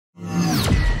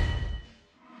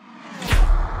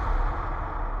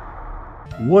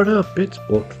What up? It's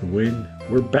Book the Win.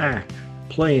 We're back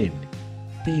playing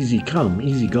Easy Come,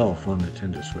 Easy Golf on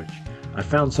Nintendo Switch. I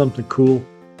found something cool.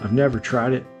 I've never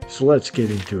tried it, so let's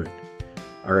get into it.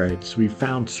 Alright, so we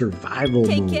found survival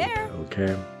mode. Take care.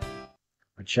 Okay.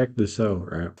 Check this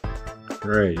out, right?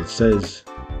 Alright, it says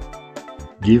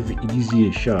give easy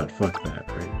a shot. Fuck that,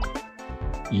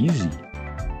 right? Easy.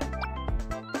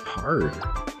 Hard.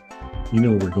 You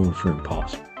know we're going for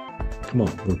impossible. Come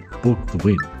on, we're Book the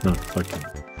Win, not fucking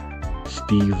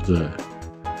Steve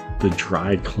the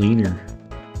dry cleaner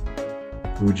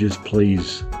who just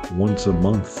plays once a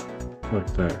month. Fuck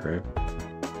that, right?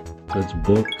 Let's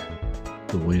book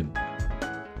the win.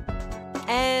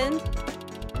 And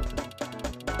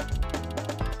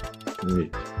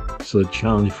Wait. So the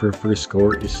challenge for first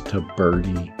score is to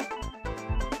birdie.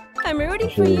 I'm rooting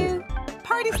for you.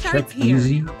 Party I starts checked here.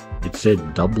 easy. It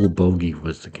said double bogey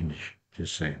was the condition.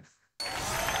 Just saying.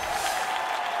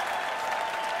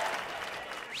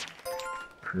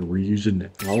 We're using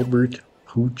Albert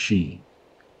Pucci.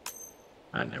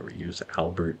 I never use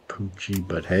Albert Pucci,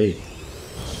 but hey.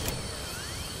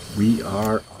 We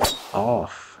are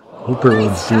off. Hope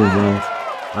everyone's doing well.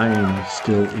 I am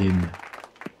still in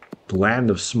the land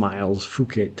of smiles,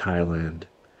 Phuket, Thailand.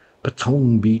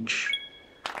 Patong Beach.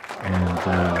 And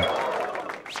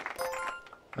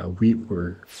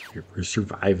we're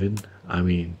surviving. I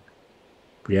mean,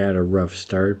 we had a rough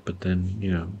start, but then,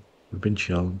 you know, we've been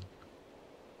chilling.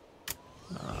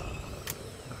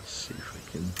 Let's see if I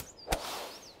can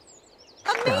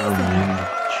down in.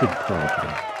 Should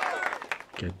probably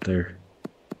get there.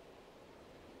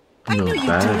 I Not knew you'd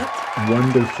bad.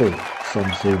 Wonderful.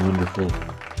 Some say wonderful.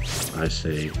 I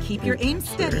say Keep your aim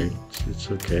steady. alright,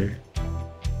 it's okay.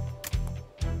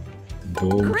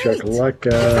 Boom, Great.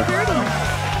 chakalaka. Birdie.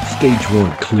 Stage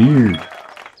 1 cleared.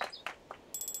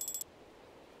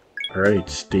 Alright,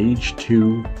 stage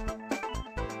 2.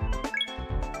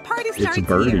 Party It's starts a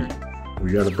birdie. here.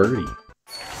 We got a birdie.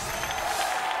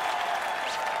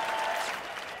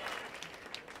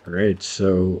 Alright,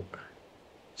 so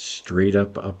straight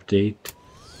up update.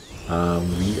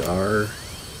 We are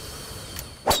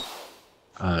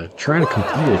trying to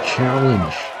complete a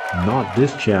challenge. Not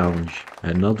this challenge,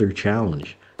 another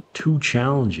challenge. 2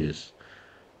 challenges.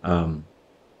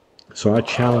 So I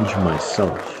challenge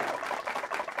myself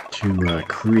to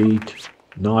create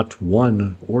not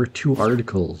 1 or 2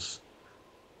 articles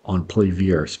on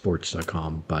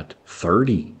playvrsports.com, but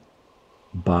 30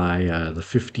 by the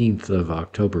 15th of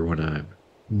October when I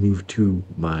move to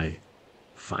my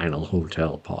final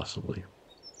hotel, possibly.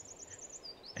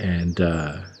 And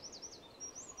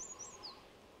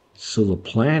so the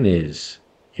plan is,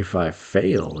 if I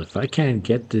fail, if I can't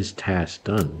get this task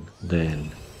done,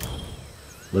 then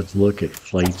let's look at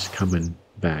flights coming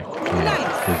back to Canada.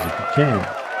 Because if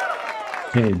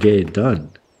you can't get it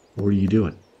done, what are you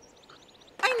doing?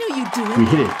 I knew you'd do it. We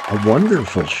hit it. A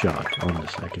wonderful shot on the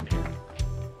second hit.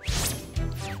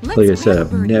 Let's Like I said, grab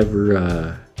I've birdie.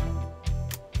 never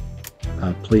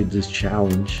played this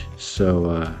challenge,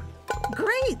 so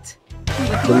Great.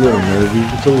 it's a little nervy.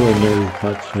 It's a little nervy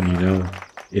putts when you know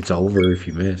it's over if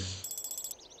you miss.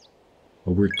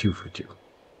 But we're 2 for 2.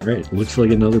 Right, looks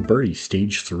like another birdie.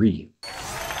 Stage 3.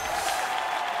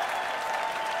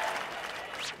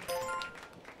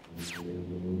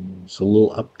 So a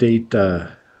little update.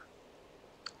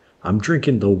 I'm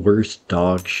drinking the worst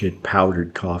dog shit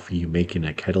powdered coffee you make in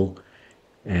a kettle,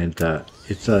 and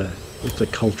it's a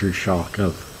culture shock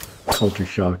of culture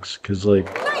shocks. Cause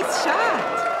like Nice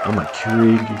shot. I'm a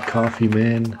Keurig coffee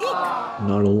man.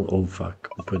 Not only oh fuck,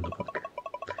 open the book.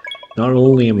 Not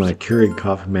only am I a Keurig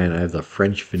coffee man, I have the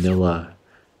French vanilla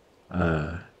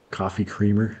coffee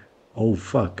creamer. Oh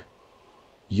fuck.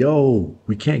 Yo,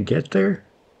 we can't get there?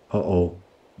 Uh-oh.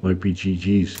 Might be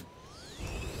GG's.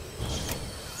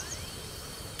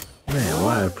 Man,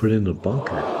 why I put in the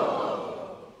bunker?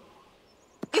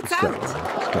 It's Let's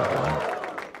out. go.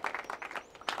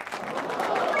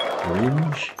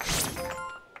 Orange.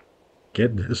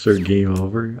 Get this or game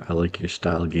over. I like your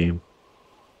style game.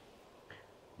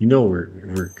 You know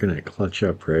we're gonna clutch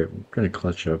up, right? We're gonna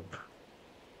clutch up.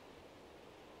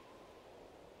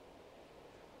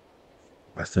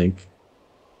 I think.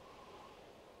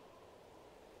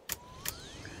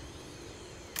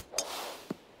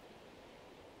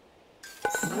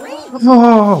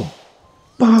 Oh!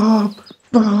 Bob!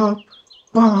 Bob!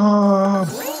 Bob!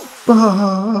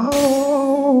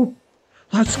 Bob!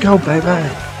 Let's go, baby!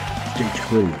 Stage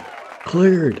cleared.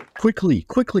 Cleared! Quickly,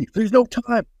 quickly! There's no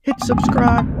time! Hit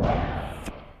subscribe!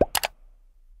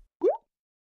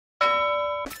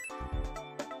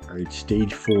 Alright,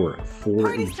 stage 4. Party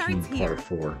 418 starts here. par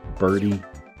 4. Birdie.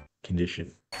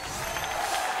 condition.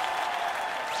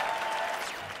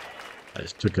 I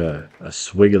just took a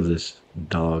swig of this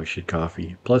dog shit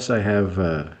coffee. Plus I have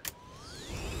a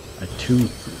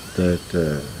tooth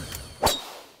that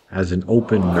has an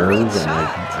open nerve, and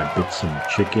I bit some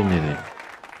chicken and it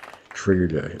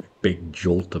triggered a big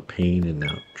jolt of pain, and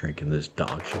now I'm drinking this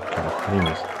dog shit coffee.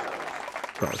 Anyways,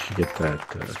 probably should get that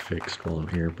fixed while I'm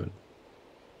here, but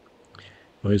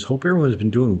anyways, hope everyone's been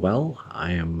doing well.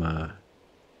 I am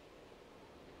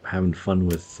having fun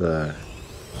with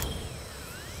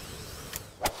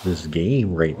this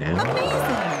game right now.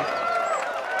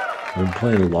 I've been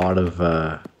playing a lot of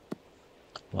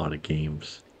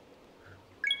games.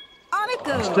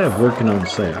 Instead of working on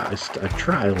say, I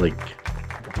try like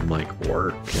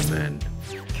work and then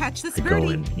Catch this I go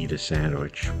birdie. and eat a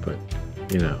sandwich, but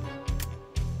you know.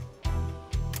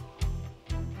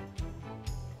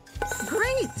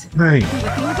 Great. Right.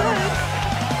 Looking good.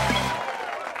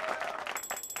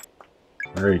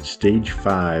 All right, stage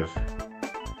 5,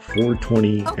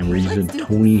 420, Oh, and we're using let's do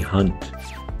Tony Hunt.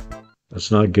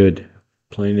 That's not good.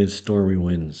 Playing in stormy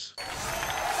winds.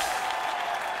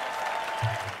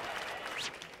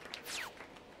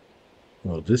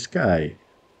 Well, this guy,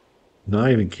 not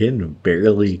even kidding,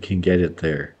 barely can get it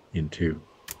there in 2.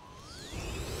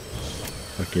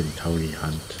 Fucking Tony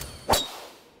Hunt.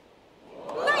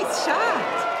 Nice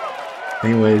shot.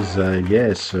 Anyways,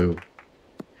 yeah, so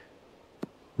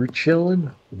we're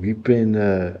chilling. We've been,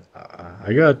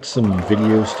 I got some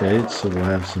videos to edit, so we'll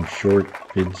have some short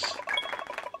vids.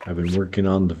 I've been working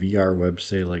on the VR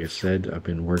website, like I said. I've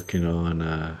been working on,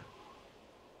 a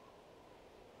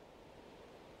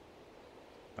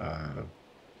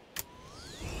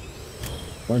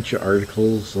bunch of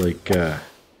articles, like, baseball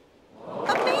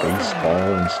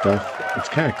and stuff. It's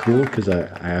kind of cool because I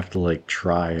have to, like,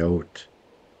 try out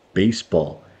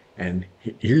baseball. And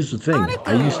here's the thing.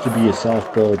 I used to be a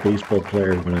softball, baseball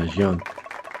player when I was young.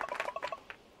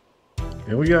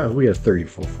 And we got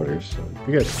 34 footers, so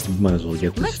we might as well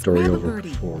get this story over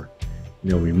before, you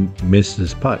know, we miss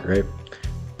this putt, right?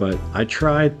 But I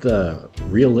tried the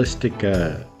realistic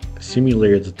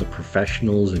simulator that the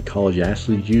professionals and college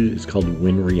athletes use. It's called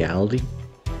Win Reality.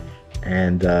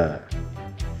 And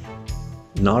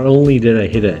not only did I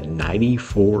hit a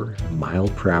 94 mile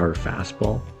per hour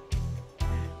fastball,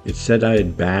 it said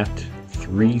I'd bat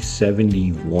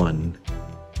 371,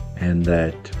 and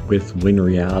that with Win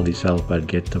Reality's help I'd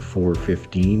get to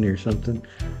 415 or something.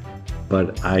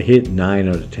 But I hit 9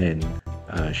 out of 10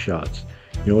 shots.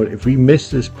 You know what? If we miss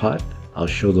this putt, I'll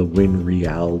show the Win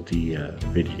Reality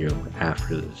video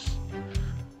after this.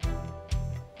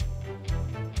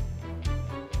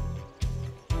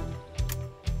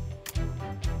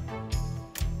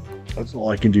 That's all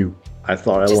I can do. I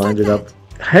thought I Just lined like it up. that.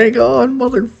 Hang on,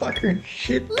 motherfucker.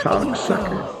 Shit, Look at you cocksucker.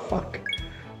 go. Fuck.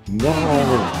 No.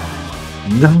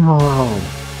 No.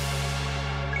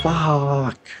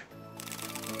 Fuck.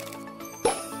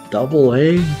 Double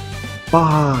A?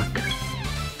 Fuck.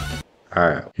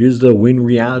 Alright, here's the Win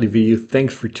Reality video.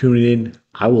 Thanks for tuning in.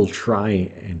 I will try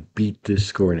and beat this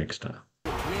score next time.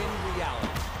 Win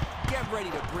Reality. Get ready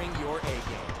to bring your A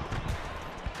game.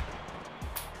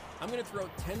 I'm going to throw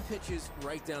 10 pitches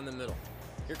right down the middle.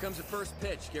 Here comes the first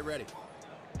pitch. Get ready.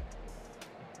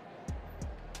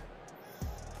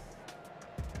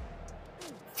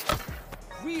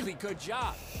 Really good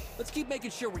job. Let's keep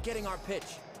making sure we're getting our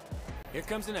pitch. Here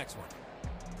comes the next one.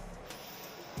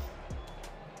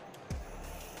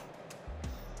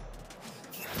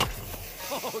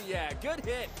 Oh yeah, good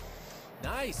hit.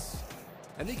 Nice.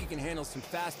 I think you can handle some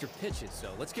faster pitches, so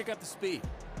let's kick up the speed.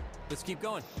 Let's keep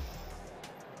going.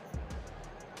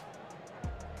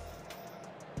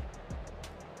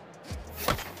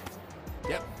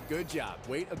 Yep, good job.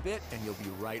 Wait a bit and you'll be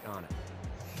right on it.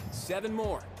 7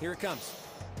 more. Here it comes.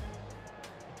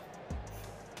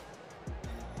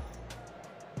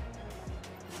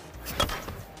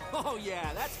 Oh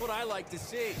yeah, that's what I like to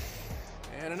see.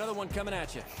 And another one coming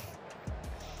at you.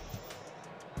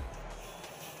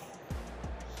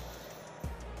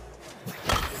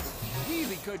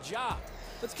 Really good job.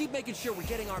 Let's keep making sure we're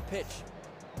getting our pitch.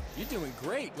 You're doing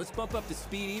great. Let's bump up the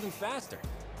speed even faster.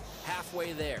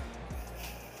 Halfway there.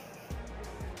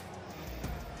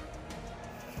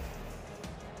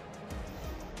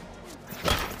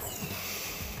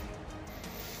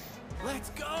 Let's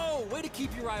go! Way to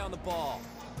keep your eye on the ball.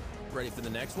 Ready for the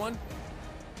next one?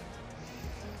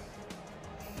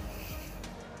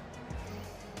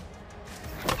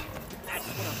 That's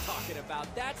what I'm talking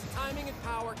about. That's timing and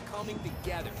power coming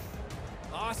together.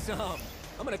 Awesome.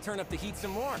 I'm gonna turn up the heat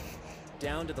some more.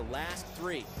 Down to the last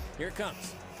 3. Here it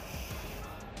comes.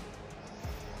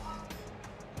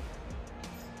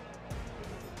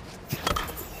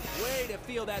 Way to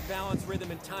feel that balance,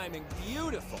 rhythm, and timing.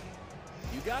 Beautiful.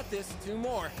 You got this. 2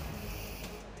 more.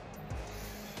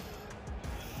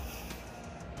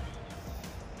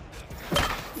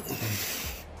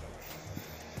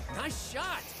 Nice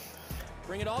shot.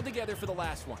 Bring it all together for the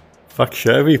last one. Fuck,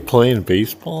 should I be playing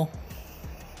baseball?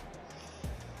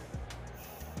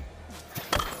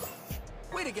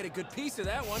 Way to get a good piece of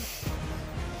that one.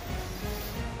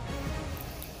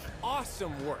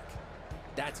 Awesome work.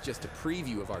 That's just a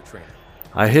preview of our training.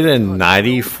 I hit a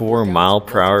 94 mile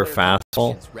per hour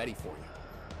fastball. Ready for you.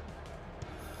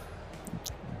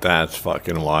 That's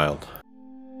fucking wild.